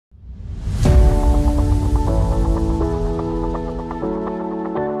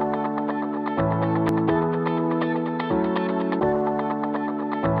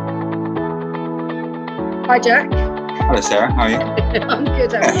Hi, Jack. Hello, Sarah. How are you? I'm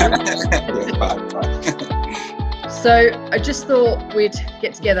good, how are you? Yeah, fine. So I just thought we'd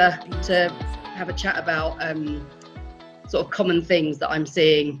get together to have a chat about sort of common things that I'm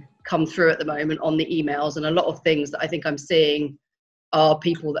seeing come through at the moment on the emails, and a lot of things that I think I'm seeing are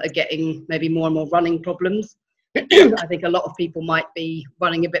people that are getting maybe more and more running problems. Yeah. I think a lot of people might be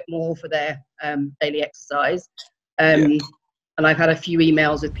running a bit more for their daily exercise. Yeah. And I've had a few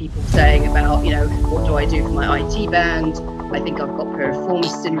emails with people saying about, what do I do for my IT band? I think I've got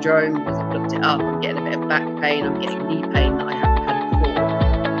piriformis syndrome because I've looked it up. I'm getting a bit of back pain. I'm getting knee pain that I haven't had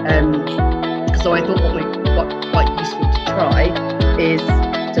before. So I thought what's quite useful to try is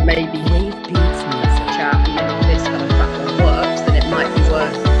to maybe chat, and then if this kind of platform works, then it might be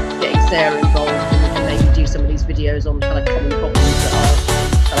worth getting Sarah involved, and we can maybe do some of these videos on kind of common problems that are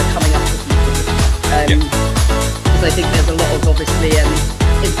kind of coming up with people. I think there's a lot of obviously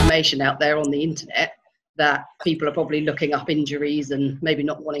information out there on the internet that people are probably looking up injuries and maybe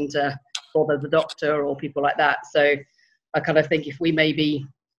not wanting to bother the doctor or people like that. So I kind of think if we maybe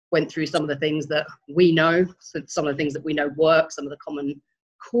went through some of the things that we know, so some of the things that we know work, some of the common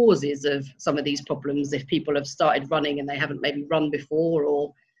causes of some of these problems, if people have started running and they haven't maybe run before,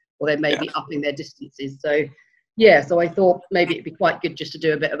 or they're maybe upping their distances. So so I thought maybe it'd be quite good just to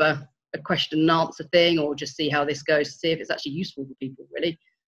do a bit of a question and answer thing, or just see how this goes to see if it's actually useful for people, really.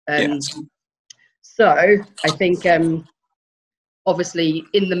 So I think obviously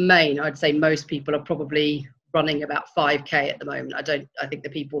in the main, I'd say most people are probably running about 5k at the moment. I think the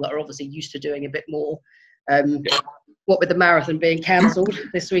people that are obviously used to doing a bit more, what with the marathon being cancelled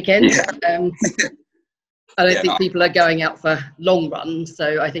this weekend, I don't think people are going out for long runs,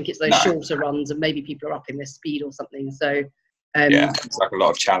 so I think it's those shorter runs, and maybe people are upping their speed or something. So it's like a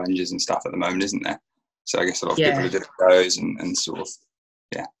lot of challenges and stuff at the moment, isn't there? So I guess a lot of people are doing those and sort of,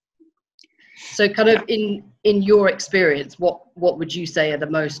 So kind of in your experience, what would you say are the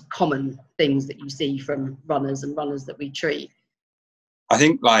most common things that you see from runners and runners that we treat? I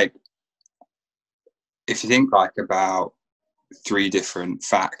think if you think about 3 different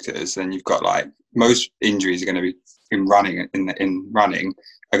factors, then you've got most injuries are going to be in running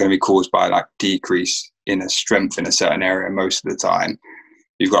are going to be caused by decrease in a strength in a certain area most of the time.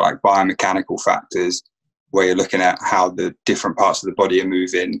 You've got biomechanical factors where you're looking at how the different parts of the body are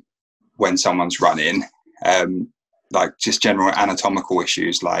moving when someone's running, just general anatomical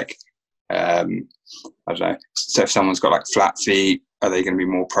issues I don't know, so if someone's got flat feet, are they going to be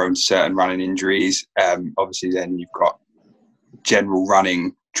more prone to certain running injuries? Obviously then you've got general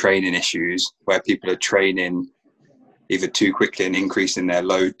running training issues where people are training either too quickly and increasing their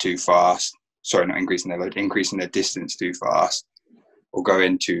load too fast. Sorry, not increasing their load, increasing their distance too fast, or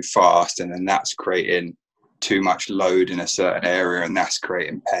going too fast, and then that's creating too much load in a certain area, and that's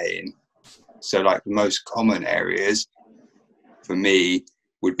creating pain. So the most common areas for me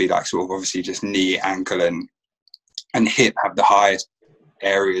would be sort of obviously just knee, ankle and hip have the highest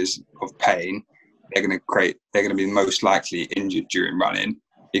areas of pain. They're going to be most likely injured during running.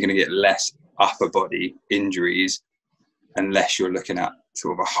 You're going to get less upper body injuries unless you're looking at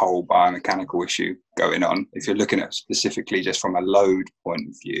sort of a whole biomechanical issue going on. If you're looking at specifically just from a load point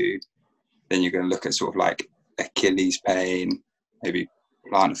of view, then you're going to look at sort of Achilles pain, maybe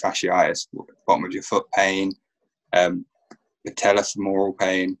plantar fasciitis, bottom of your foot pain, patellofemoral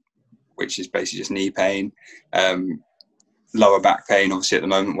pain, which is basically just knee pain, lower back pain, obviously at the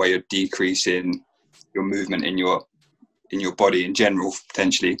moment, where you're decreasing your movement in your body in general,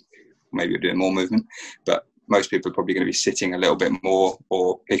 potentially. Maybe you're doing more movement, but most people are probably going to be sitting a little bit more,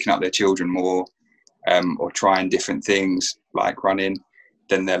 or picking up their children more, or trying different things like running.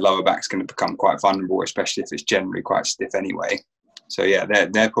 Then their lower back's going to become quite vulnerable, especially if it's generally quite stiff anyway. So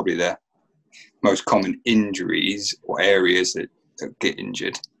they're probably the most common injuries or areas that get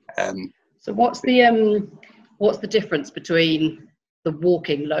injured. So what's the difference between the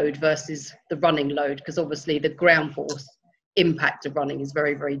walking load versus the running load? Because obviously the ground force impact of running is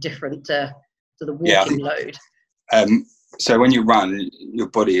very, very different to the walking load. So when you run, your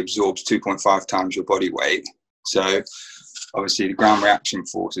body absorbs 2.5 times your body weight. So obviously the ground reaction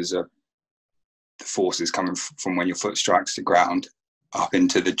forces are the forces coming from when your foot strikes the ground up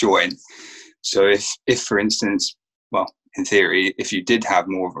into the joint. So if for instance, well, in theory, if you did have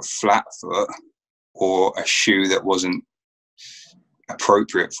more of a flat foot or a shoe that wasn't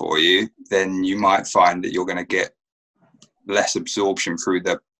appropriate for you, then you might find that you're going to get less absorption through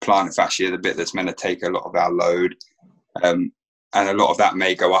the plantar fascia, the bit that's meant to take a lot of our load, and a lot of that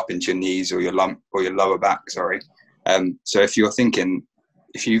may go up into your knees or your lower back. So if you're thinking,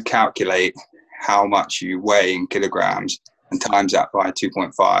 if you calculate how much you weigh in kilograms and times that by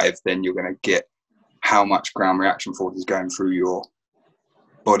 2.5, then you're going to get how much ground reaction force is going through your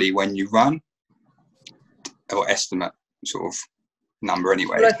body when you run, or estimate sort of number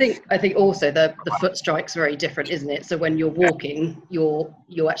anyway. Well, I think also the foot strike's very different, isn't it? So when you're walking, you're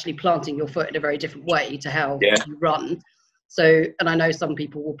actually planting your foot in a very different way to how you run. So, and I know some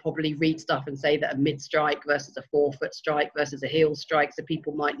people will probably read stuff and say that a mid strike versus a forefoot strike versus a heel strike. So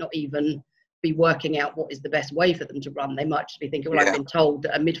people might not even be working out what is the best way for them to run. They might just be thinking, well, I've been told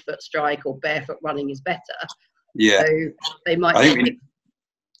that a midfoot strike or barefoot running is better. Yeah. So they might.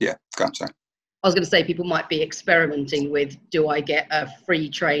 Go on, sorry. I was going to say people might be experimenting with, do I get a free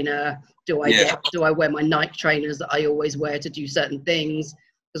trainer? Do I wear my Nike trainers that I always wear to do certain things?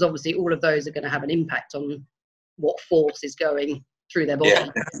 Because obviously all of those are going to have an impact on what force is going through their body. Yeah,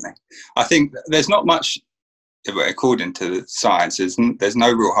 definitely. I think there's not much, according to the science, there's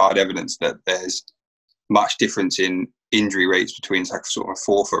no real hard evidence that there's much difference in injury rates between like sort of a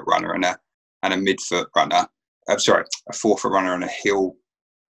forefoot runner and a midfoot runner. I'm sorry, a forefoot runner and a heel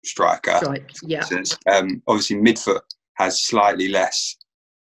striker. Yeah. Obviously midfoot has slightly less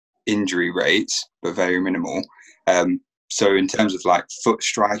injury rates, but very minimal. So in terms of like foot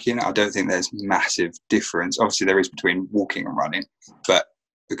striking, I don't think there's massive difference. Obviously there is between walking and running, but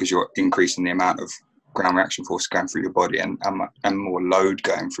because you're increasing the amount of ground reaction force going through your body and more load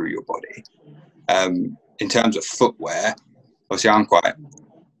going through your body. In terms of footwear, obviously I'm quite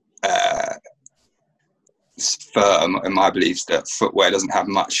firm in my beliefs that footwear doesn't have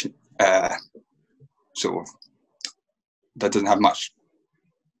much I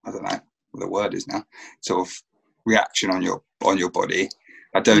don't know what the word is now, sort of reaction on your body.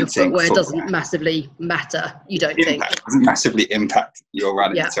 I don't think footwear doesn't massively matter. You don't think it doesn't massively impact your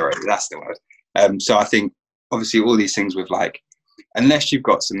running. Yeah. Sorry, that's the word. So I think obviously all these things with like, unless you've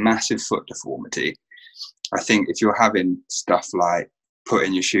got some massive foot deformity, I think if you're having stuff like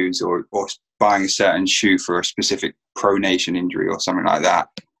putting your shoes or buying a certain shoe for a specific pronation injury or something like that,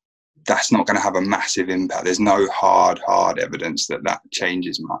 that's not going to have a massive impact. There's no hard evidence that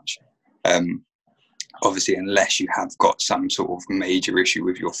changes much. Obviously, unless you have got some sort of major issue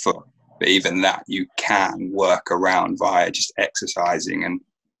with your foot, but even that you can work around via just exercising and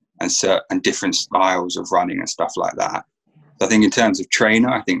different styles of running and stuff like that. So I think in terms of trainer,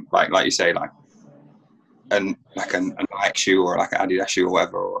 I think like you say, like a Nike shoe or like an Adidas shoe or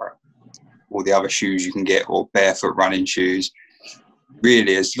whatever, or all the other shoes you can get, or barefoot running shoes.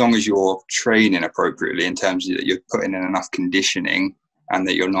 Really, as long as you're training appropriately in terms of that you're putting in enough conditioning and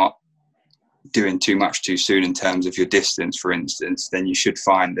that you're not doing too much too soon in terms of your distance, for instance, then you should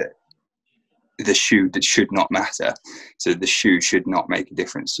find that the shoe that should not matter. So the shoe should not make a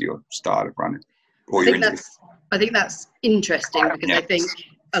difference to your style of running or your injury. I think that's interesting because I think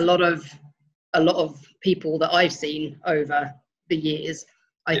a lot of people that I've seen over the years,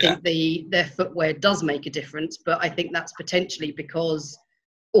 I think their footwear does make a difference, but I think that's potentially because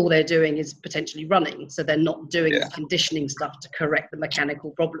all they're doing is potentially running. So they're not doing the conditioning stuff to correct the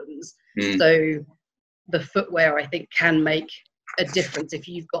mechanical problems. So the footwear, I think, can make a difference if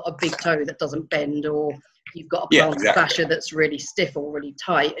you've got a big toe that doesn't bend, or you've got a plantar fascia that's really stiff or really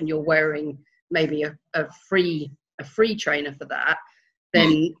tight, and you're wearing maybe a free trainer for that,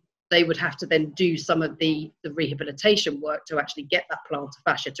 then they would have to then do some of the rehabilitation work to actually get that plantar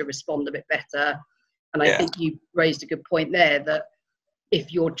fascia to respond a bit better. And I think you raised a good point there, that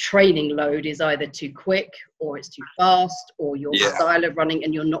if your training load is either too quick or it's too fast, or your style of running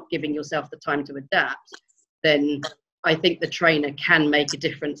and you're not giving yourself the time to adapt, then I think the trainer can make a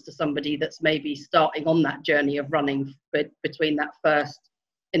difference to somebody that's maybe starting on that journey of running, but between that first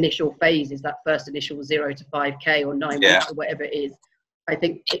initial phases, that first initial 0 to 5K or 9 weeks or whatever it is. I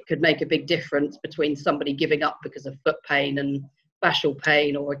think it could make a big difference between somebody giving up because of foot pain and fascial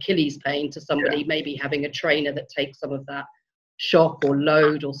pain or Achilles pain to somebody maybe having a trainer that takes some of that shock or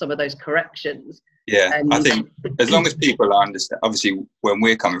load or some of those corrections. I think as long as people understand, obviously when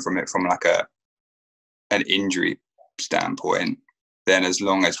we're coming from it from like an injury standpoint, then as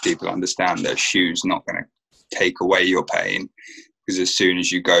long as people understand that a shoe's not going to take away your pain, because as soon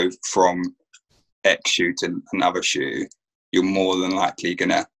as you go from X shoe to another shoe, you're more than likely going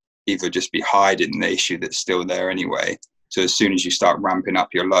to either just be hiding the issue that's still there anyway. So as soon as you start ramping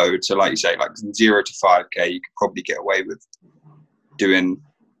up your load, so like you say, like 0 to 5K, you could probably get away with doing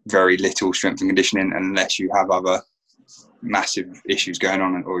very little strength and conditioning unless you have other massive issues going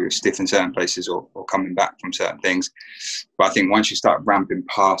on, or you're stiff in certain places, or coming back from certain things. But I think once you start ramping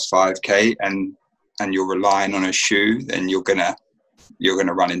past 5K and you're relying on a shoe, then you're gonna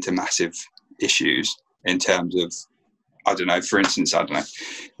run into massive issues in terms of, I don't know, for instance,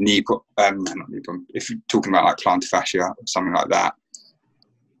 knee problem. If you're talking about like plantar fascia or something like that,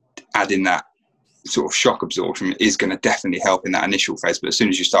 adding that sort of shock absorption is going to definitely help in that initial phase. But as soon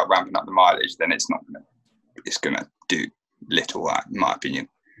as you start ramping up the mileage, then it's going to do little, in my opinion.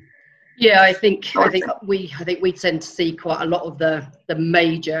 Yeah, I think we tend to see quite a lot of the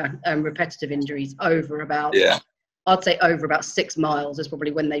major repetitive injuries over about, I'd say over about 6 miles is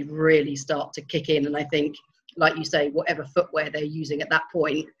probably when they really start to kick in. And I think, like you say, whatever footwear they're using at that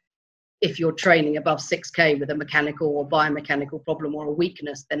point, if you're training above 6K with a mechanical or biomechanical problem or a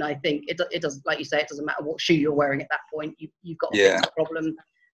weakness, then I think it does, like you say, it doesn't matter what shoe you're wearing at that point. You've got to fix the problem.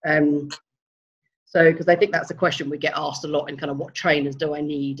 So, because I think that's a question we get asked a lot in kind of what trainers do I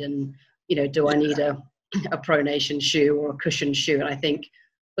need, and do I need a pronation shoe or a cushion shoe? And I think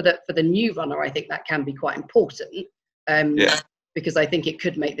for the new runner, I think that can be quite important, because I think it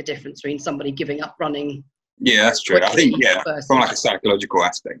could make the difference between somebody giving up running. Yeah, that's true. I think from like a psychological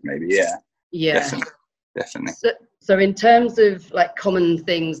aspect, maybe. Yeah, definitely. So in terms of like common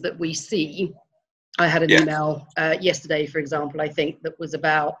things that we see, I had an email yesterday, for example, I think that was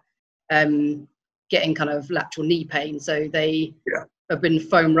about getting kind of lateral knee pain. So they have been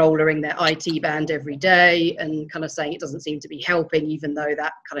foam rollering their IT band every day and kind of saying it doesn't seem to be helping, even though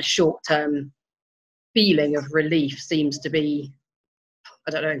that kind of short-term feeling of relief seems to be,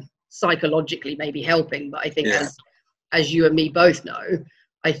 I don't know, psychologically maybe helping. But I think as you and me both know,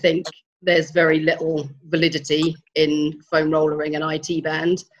 I think there's very little validity in foam rollering an IT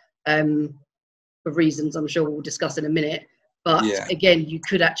band, for reasons I'm sure we'll discuss in a minute. But again, you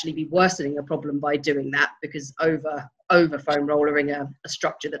could actually be worsening a problem by doing that, because over foam rollering a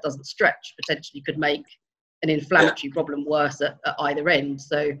structure that doesn't stretch potentially could make an inflammatory problem worse at either end.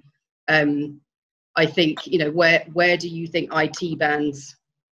 So I think, where do you think IT bands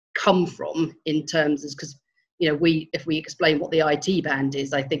come from in terms of, because if we explain what the IT band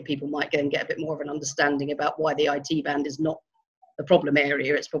is, I think people might get a bit more of an understanding about why the IT band is not the problem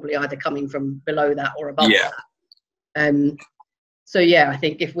area. It's probably either coming from below that or above that. So I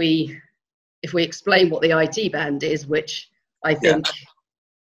think if we explain what the IT band is, which I think,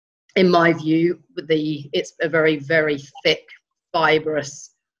 in my view, it's a very, very thick,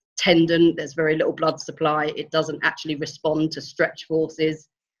 fibrous tendon. There's very little blood supply. It doesn't actually respond to stretch forces.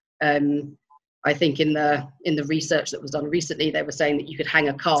 I think in the research that was done recently, they were saying that you could hang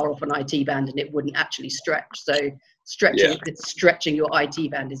a car off an IT band and it wouldn't actually stretch. So stretching your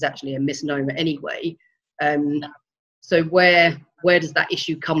IT band is actually a misnomer anyway. So where does that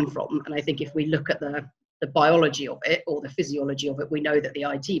issue come from? And I think if we look at the biology of it, or the physiology of it, we know that the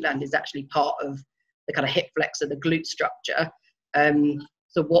IT band is actually part of the kind of hip flexor, the glute structure.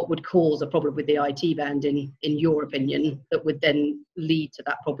 So what would cause a problem with the IT band, in your opinion, that would then lead to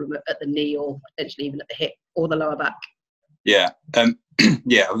that problem at the knee, or potentially even at the hip or the lower back? Like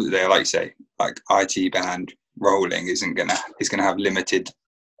you say, like IT band rolling is gonna have limited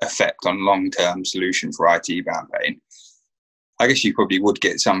effect on long-term solution for IT band pain. I guess you probably would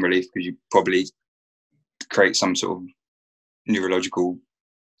get some relief, because you probably create some sort of neurological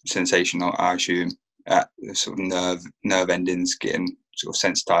sensation, or I assume, at the sort of nerve endings getting sort of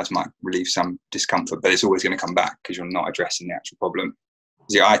sensitized, might relieve some discomfort, but it's always going to come back because you're not addressing the actual problem.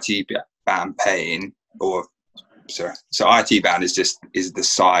 The IT band pain, so IT band is the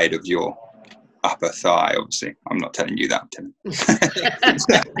side of your upper thigh. Obviously, I'm not telling you that, Tim.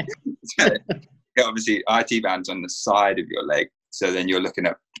 Obviously, IT band's on the side of your leg, so then you're looking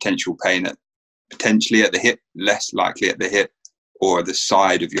at potential pain potentially at the hip, less likely at the hip, or the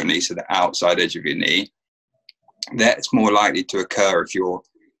side of your knee, so the outside edge of your knee. That's more likely to occur if you're,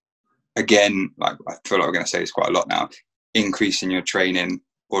 again, like I feel like we're going to say this quite a lot now, increasing your training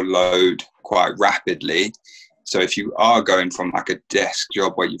or load quite rapidly. So if you are going from like a desk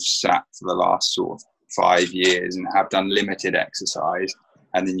job where you've sat for the last sort of 5 years and have done limited exercise,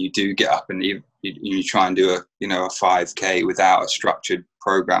 and then you do get up and you try and do a 5K without a structured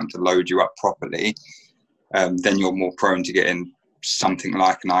program to load you up properly, then you're more prone to getting something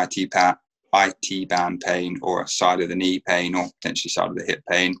like an IT band pain, or a side of the knee pain, or potentially side of the hip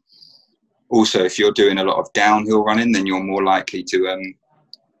pain. Also, if you're doing a lot of downhill running, then you're more likely to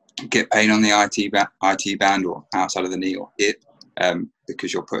get pain on the IT band or outside of the knee or hip,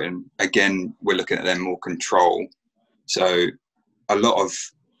 because you're putting, again, we're looking at them more control. So a lot of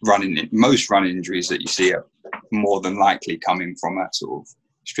most running injuries that you see are more than likely coming from a sort of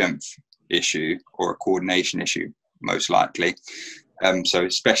strength issue or a coordination issue, most likely. So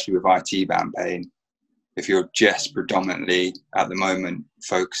especially with IT band pain, if you're just predominantly at the moment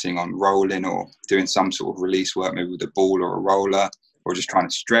focusing on rolling or doing some sort of release work, maybe with a ball or a roller, or just trying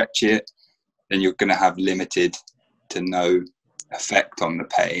to stretch it, then you're going to have limited to no effect on the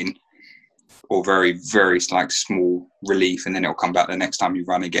pain, or very, very like small relief, and then it'll come back the next time you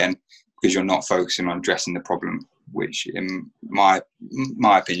run again. because you're not focusing on addressing the problem, which in my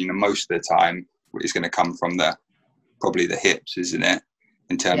opinion, and most of the time, is going to come from probably the hips, isn't it?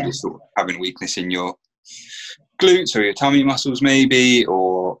 In terms of sort of having weakness in your glutes or your tummy muscles, maybe,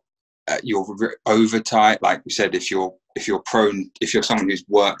 or you're over tight. Like we said, if you're someone who's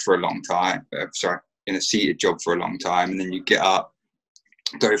worked for a long time, in a seated job for a long time, and then you get up,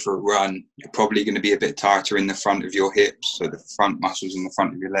 go for a run, you're probably going to be a bit tighter in the front of your hips, so the front muscles in the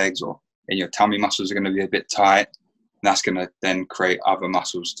front of your legs, and your tummy muscles are going to be a bit tight. And that's going to then create other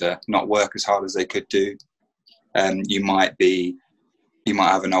muscles to not work as hard as they could do. You might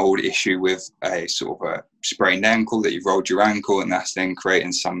have an old issue with a sort of a sprained ankle, that you've rolled your ankle, and that's then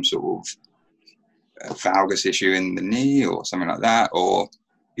creating some sort of valgus issue in the knee or something like that. Or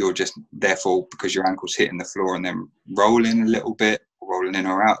you're just, therefore, because your ankle's hitting the floor and then rolling a little bit, rolling in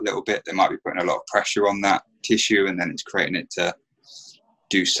or out a little bit, they might be putting a lot of pressure on that tissue, and then it's creating it to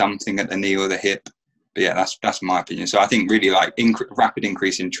do something at the knee or the hip. But yeah, that's my opinion. So I think really like rapid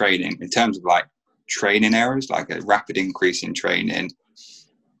increase in training, in terms of like training errors, like a rapid increase in training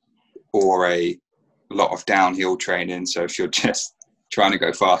or a lot of downhill training. So if you're just trying to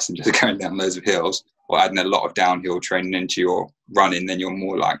go fast and just going down loads of hills, or adding a lot of downhill training into your running, then you're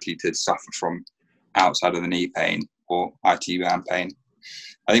more likely to suffer from outside of the knee pain or IT band pain.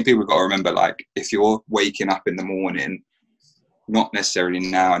 I think people have got to remember, like, if you're waking up in the morning, not necessarily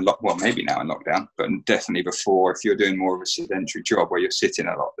now in maybe now in lockdown, but definitely before, if you're doing more of a sedentary job where you're sitting a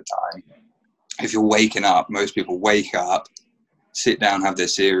lot of the time, if you're waking up, most people wake up, sit down, have their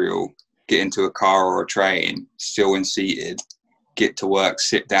cereal, get into a car or a train, still in seated, get to work,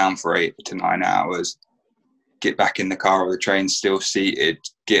 sit down for 8 to 9 hours, get back in the car or the train, still seated,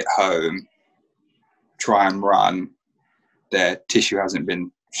 get home, try and run. Their tissue hasn't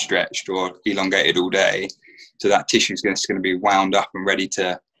been stretched or elongated all day, so that tissue is going to be wound up and ready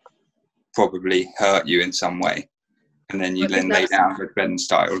to probably hurt you in some way. And then you then lay down with bed and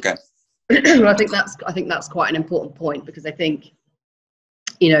start again. Well, I think that's quite an important point, because I think,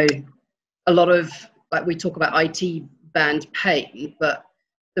 you know, a lot of, like, we talk about IT band pain, but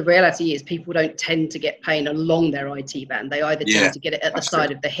the reality is people don't tend to get pain along their IT band. They either tend to get it at the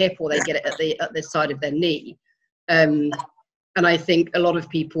side of the hip, or they get it at the side of their knee. And I think a lot of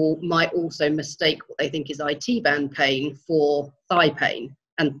people might also mistake what they think is IT band pain for thigh pain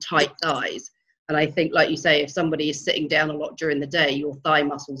and tight thighs. And I think, like you say, if somebody is sitting down a lot during the day, your thigh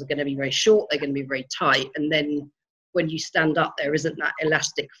muscles are going to be very short, they're going to be very tight. And then when you stand up, there isn't that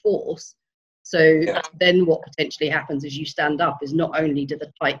elastic force. So then what potentially happens as you stand up is, not only do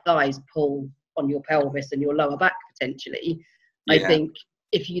the tight thighs pull on your pelvis and your lower back potentially, I think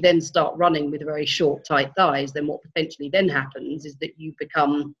if you then start running with very short, tight thighs, then what potentially then happens is that you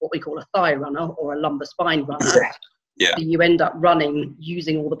become what we call a thigh runner or a lumbar spine runner. So you end up running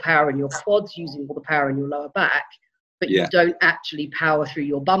using all the power in your quads, using all the power in your lower back, but you don't actually power through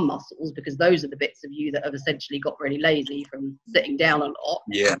your bum muscles, because those are the bits of you that have essentially got really lazy from sitting down a lot.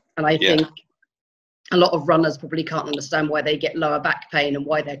 And I think a lot of runners probably can't understand why they get lower back pain and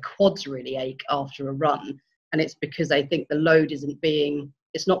why their quads really ache after a run. And it's because I think the load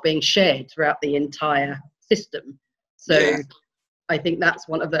it's not being shared throughout the entire system. So I think that's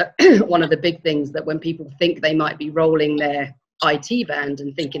one of the big things, that when people think they might be rolling their IT band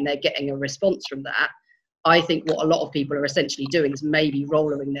and thinking they're getting a response from that, I think what a lot of people are essentially doing is maybe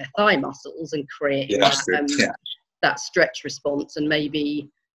rolling their thigh muscles and creating that stretch response, and maybe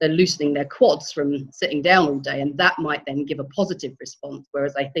they're loosening their quads from sitting down all day, and that might then give a positive response.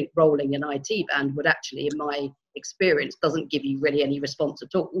 Whereas I think rolling an IT band would actually, in my experience, doesn't give you really any response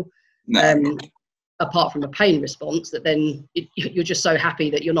at all. Apart from a pain response, that then you're just so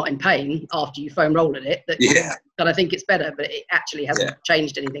happy that you're not in pain after you foam roll at it, that I think it's better, but it actually hasn't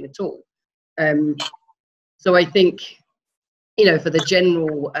changed anything at all. So I think, you know, for the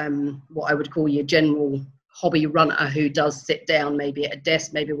general, what I would call your general hobby runner who does sit down maybe at a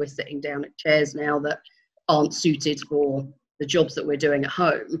desk, maybe we're sitting down at chairs now that aren't suited for the jobs that we're doing at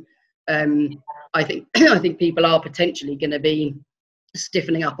home, I think people are potentially going to be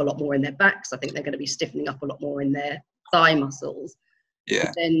stiffening up a lot more in their backs. I think they're going to be stiffening up a lot more in their thigh muscles.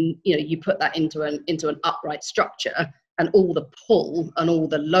 And then, you know, you put that into an upright structure, and all the pull and all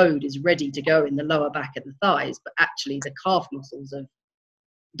the load is ready to go in the lower back and the thighs, but actually the calf muscles have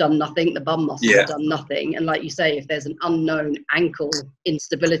done nothing, the bum muscles have done nothing. And like you say, if there's an unknown ankle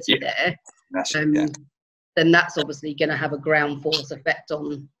instability there, then that's obviously going to have a ground force effect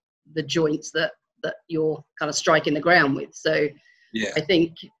on the joints that you're kind of striking the ground with. So I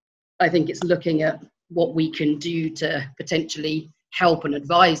think it's looking at what we can do to potentially help and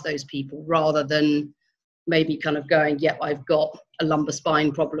advise those people, rather than maybe kind of going, yep, I've got a lumbar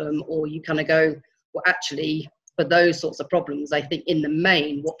spine problem, or you kind of go, well, actually, for those sorts of problems, I think in the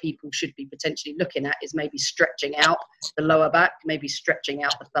main, what people should be potentially looking at is maybe stretching out the lower back, maybe stretching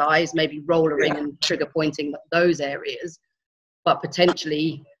out the thighs, maybe rollering and trigger pointing those areas, but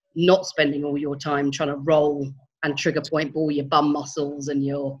potentially not spending all your time trying to roll and trigger point all your bum muscles and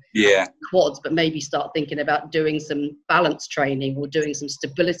your quads, but maybe start thinking about doing some balance training or doing some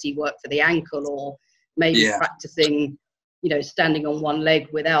stability work for the ankle, or maybe practicing, you know, standing on one leg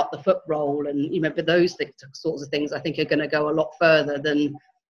without the foot roll. And, you know, but those sorts of things I think are going to go a lot further than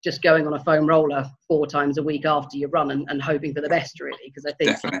just going on a foam roller 4 times a week after you run and hoping for the best, really. Because I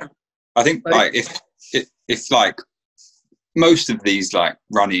think definitely, I think like if like most of these like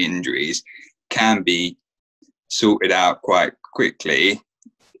running injuries can be sorted out quite quickly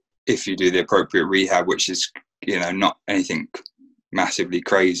if you do the appropriate rehab, which is, you know, not anything massively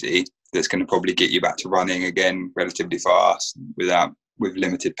crazy, that's going to probably get you back to running again relatively fast with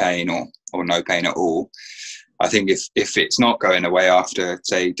limited pain or no pain at all. I think if it's not going away after,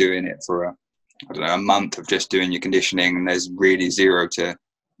 say, doing it for a month of just doing your conditioning, and there's really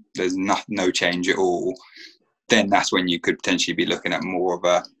there's no change at all, then that's when you could potentially be looking at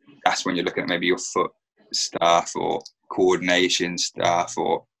that's when you're looking at maybe your foot stuff or coordination stuff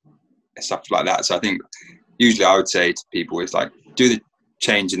or stuff like that. So I think usually I would say to people is like, do the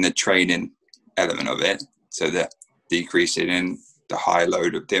change in the training element of it, so the decreasing in the high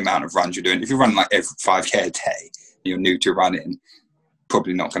load of the amount of runs you're doing. If you're running like every 5k a day, you're new to running,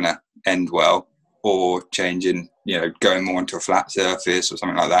 probably not going to end well. Or changing, you know, going more into a flat surface or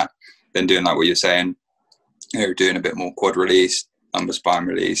something like that, then doing like what you're saying, you know, doing a bit more quad release, lumbar spine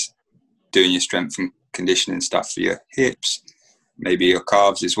release, doing your strength and conditioning stuff for your hips, maybe your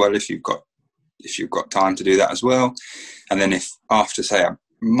calves as well if you've got time to do that as well. And then if after, say, a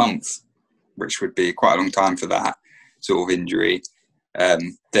month, which would be quite a long time for that sort of injury,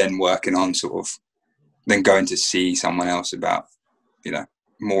 then working on then going to see someone else about, you know,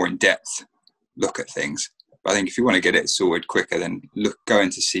 more in depth look at things. But I think if you want to get it sorted quicker, then going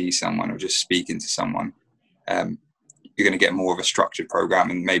to see someone or just speaking to someone, you're going to get more of a structured program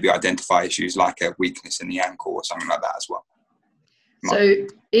and maybe identify issues like a weakness in the ankle or something like that as well. So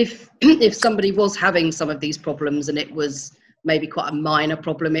if somebody was having some of these problems and it was maybe quite a minor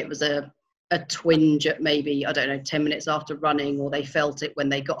problem, it was a twinge at maybe, I don't know, 10 minutes after running, or they felt it when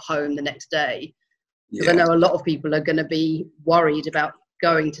they got home the next day, because I know a lot of people are going to be worried about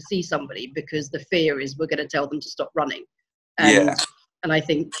going to see somebody because the fear is we're going to tell them to stop running. And I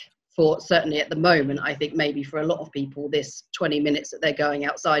think certainly at the moment, I think maybe for a lot of people, this 20 minutes that they're going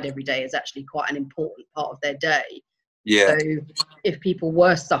outside every day is actually quite an important part of their day. So if people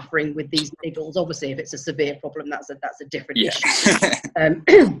were suffering with these niggles, obviously if it's a severe problem, that's a different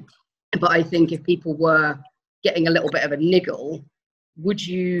issue. But I think if people were getting a little bit of a niggle, would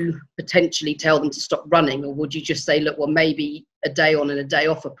you potentially tell them to stop running, or would you just say, look, well, maybe a day on and a day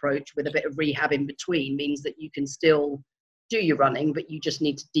off approach with a bit of rehab in between means that you can still do your running, but you just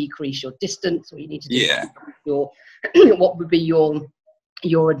need to decrease your distance, or you need to decrease your what would be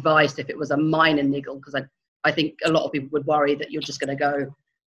your advice if it was a minor niggle? Because I think a lot of people would worry that you're just going to go,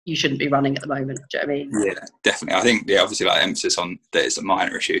 you shouldn't be running at the moment. Do you know what I mean? Yeah, definitely. I think, obviously, like emphasis on that it's a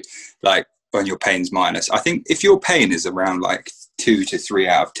minor issue, like when your pain's minus. I think if your pain is around like 2 to 3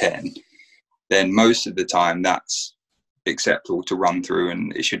 out of 10, then most of the time that's acceptable to run through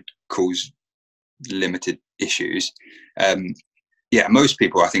and it should cause limited issues. Most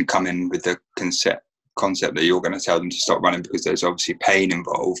people I think come in with the concept that you're going to tell them to stop running because there's obviously pain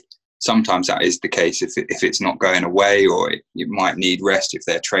involved. Sometimes that is the case if it's not going away, or you might need rest if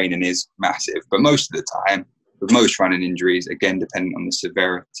their training is massive. But most of the time, with most running injuries, again, depending on the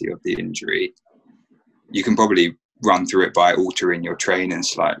severity of the injury, you can probably run through it by altering your training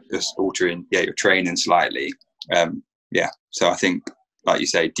slightly. So I think, like you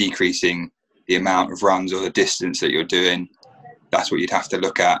say, decreasing the amount of runs or the distance that you're doing, that's what you'd have to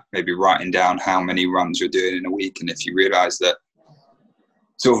look at. Maybe writing down how many runs you're doing in a week. And if you realise that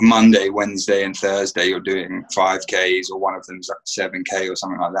sort of Monday, Wednesday and Thursday you're doing 5Ks, or one of them's like 7K or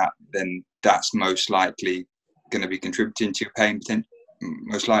something like that, then that's most likely going to be contributing to your pain,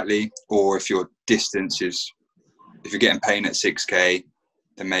 most likely. Or if your distance if you're getting pain at 6K,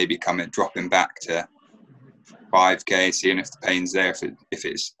 then maybe dropping back to 5K, seeing if the pain's there. If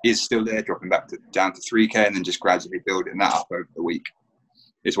it is still there, dropping back down to 3K, and then just gradually building that up over the week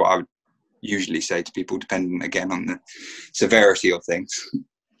is what I would usually say to people, depending again on the severity of things.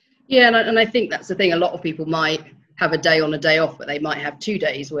 Yeah, and I think that's the thing. A lot of people might have a day on, a day off, but they might have 2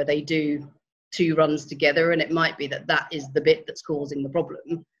 days where they do 2 runs together, and it might be that is the bit that's causing the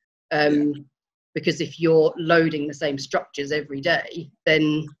problem. because if you're loading the same structures every day,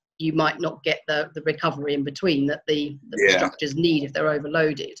 then you might not get the recovery in between that the structures need if they're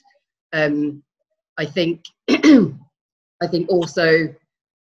overloaded. I think I think also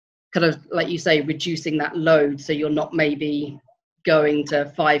kind of like you say, reducing that load, so you're not maybe going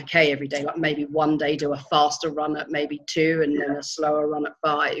to 5k every day, like maybe one day do a faster run at maybe 2 and then a slower run at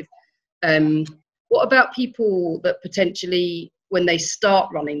 5. What about people that potentially when they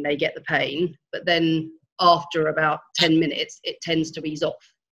start running they get the pain, but then after about 10 minutes it tends to ease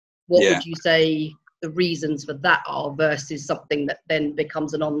off? What would you say the reasons for that are versus something that then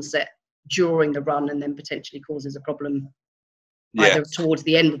becomes an onset during the run and then potentially causes a problem either towards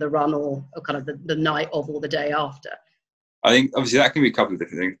the end of the run or kind of the night of or the day after? I think obviously that can be a couple of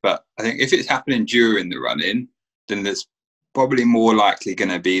different things, but I think if it's happening during the run-in, then there's probably more likely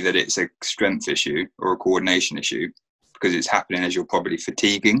going to be that it's a strength issue or a coordination issue, because it's happening as you're probably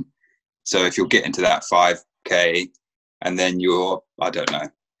fatiguing. So if you're getting to that 5k and then you're, I don't know,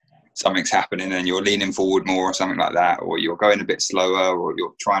 something's happening and you're leaning forward more or something like that, or you're going a bit slower, or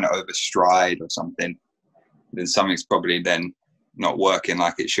you're trying to overstride or something, then something's probably then not working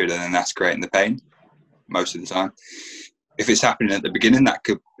like it should, and then that's creating the pain most of the time. If it's happening at the beginning, that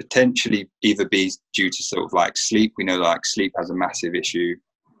could potentially either be due to sort of like sleep. We know like sleep has a massive issue.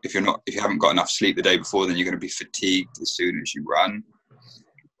 If you haven't got enough sleep the day before, then you're going to be fatigued as soon as you run.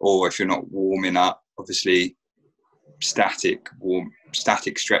 Or if you're not warming up, obviously static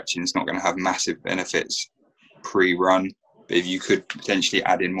stretching is not going to have massive benefits pre-run. But if you could potentially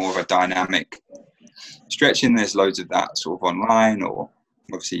add in more of a dynamic stretching, there's loads of that sort of online, or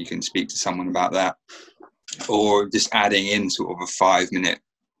obviously you can speak to someone about that. Or just adding in sort of a 5-minute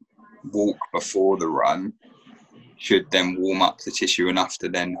walk before the run should then warm up the tissue enough to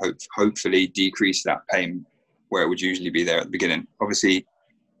then hopefully decrease that pain where it would usually be there at the beginning. Obviously,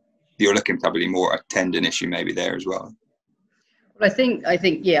 you're looking probably more at a tendon issue maybe there as well. Well, I think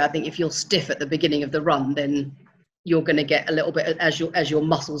if you're stiff at the beginning of the run, then you're going to get a little bit as your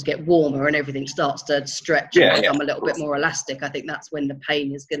muscles get warmer and everything starts to stretch and become a little bit more elastic. I think that's when the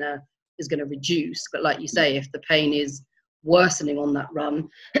pain is going to reduce. But like you say, if the pain is worsening on that run,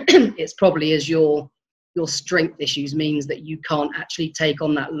 it's probably as your strength issues means that you can't actually take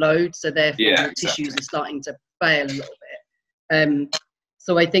on that load, so therefore your tissues are starting to fail a little bit.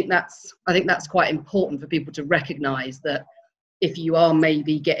 So I think that's quite important for people to recognize that if you are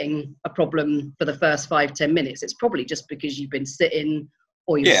maybe getting a problem for the first 5-10 minutes, it's probably just because you've been sitting,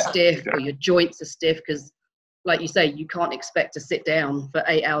 or you're stiff, or your joints are stiff. Because like you say, you can't expect to sit down for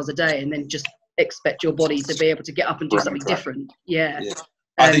 8 hours a day and then just expect your body to be able to get up and do something different.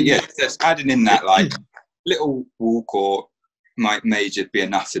 I think just adding in that like little walk or may just be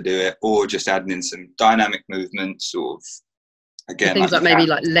enough to do it, or just adding in some dynamic movements, sort of again things like maybe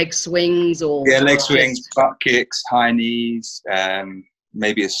like leg swings or leg swings, butt kicks, high knees,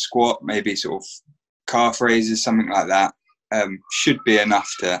 maybe a squat, maybe sort of calf raises, something like that, should be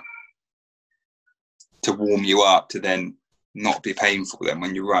enough to warm you up to then not be painful then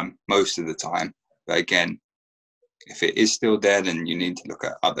when you run most of the time. But again, if it is still there, then you need to look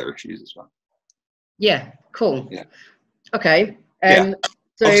at other issues as well. Yeah, cool. Yeah. Okay.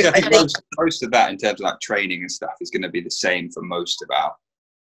 So obviously, I think most of that in terms of like training and stuff is going to be the same for most of our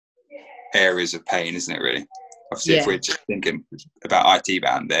areas of pain, isn't it, really? Obviously, if we're just thinking about IT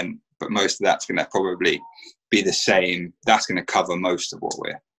band, then, but most of that's going to probably be the same. That's going to cover most of what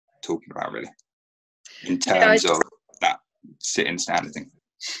we're talking about, really, in terms of that sit-in standard thing.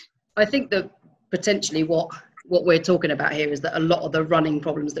 I think that potentially what we're talking about here is that a lot of the running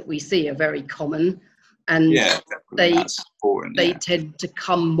problems that we see are very common, and they tend to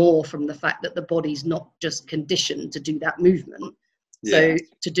come more from the fact that the body's not just conditioned to do that movement. So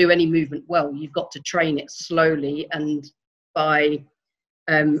to do any movement well, you've got to train it slowly and by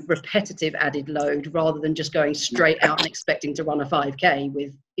repetitive added load, rather than just going straight out and expecting to run a 5k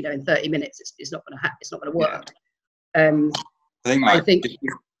with, in 30 minutes. It's not going to work.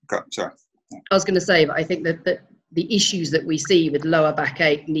 Sorry. I was going to say, but I think that the issues that we see with lower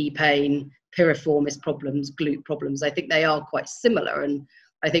backache, knee pain, piriformis problems, glute problems, I think they are quite similar. And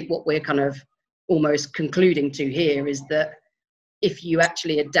I think what we're kind of almost concluding to here is that if you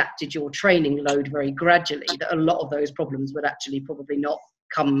actually adapted your training load very gradually, that a lot of those problems would actually probably not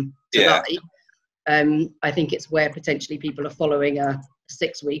come to light. I think it's where potentially people are following a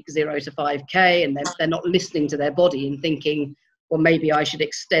 6-week 0 to 5k, and they're not listening to their body and thinking, well, maybe I should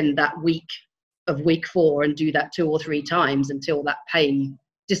extend that week of week 4 and do that 2 or 3 times until that pain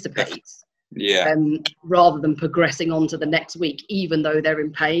dissipates. Rather than progressing on to the next week, even though they're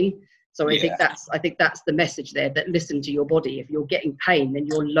in pain. So I think that's the message there, that listen to your body. If you're getting pain, then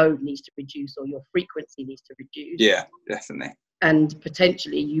your load needs to reduce or your frequency needs to reduce. Yeah, definitely. And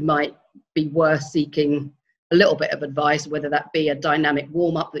potentially you might be worth seeking a little bit of advice, whether that be a dynamic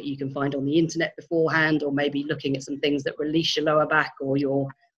warm-up that you can find on the internet beforehand, or maybe looking at some things that release your lower back or your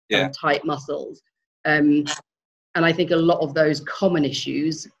tight muscles. And I think a lot of those common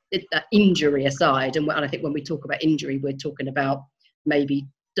issues, injury aside, and I think when we talk about injury, we're talking about maybe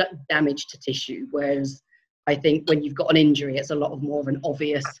damage to tissue, whereas I think when you've got an injury, it's a lot of more of an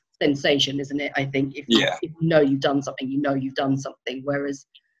obvious sensation, isn't it? I think if you know you've done something, you know you've done something, whereas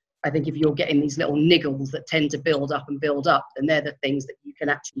I think if you're getting these little niggles that tend to build up, then they're the things that you can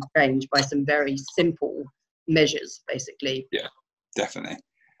actually change by some very simple measures, basically. Yeah, definitely.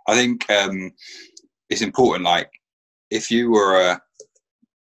 I think it's important, like, if you were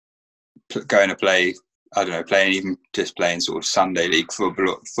going to play, I don't know, even just playing sort of Sunday league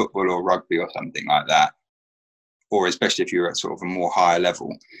football or rugby or something like that, or especially if you're at sort of a more higher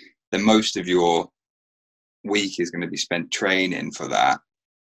level, then most of your week is going to be spent training for that.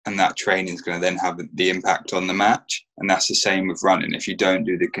 And that training is going to then have the impact on the match. And that's the same with running. If you don't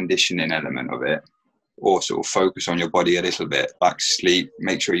do the conditioning element of it, or sort of focus on your body a little bit, like sleep,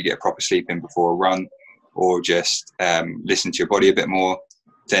 make sure you get proper sleep in before a run, or just listen to your body a bit more,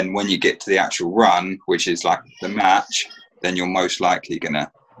 then when you get to the actual run, which is like the match, then you're most likely going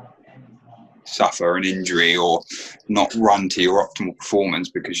to suffer an injury or not run to your optimal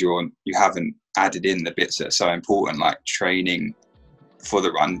performance because you haven't added in the bits that are so important, like training for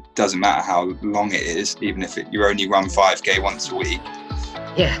the run. Doesn't matter how long it is, even if you only run 5k once a week,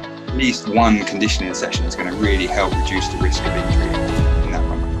 at least one conditioning session is going to really help reduce the risk of injury in that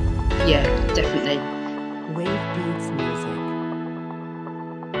run. Yeah, definitely.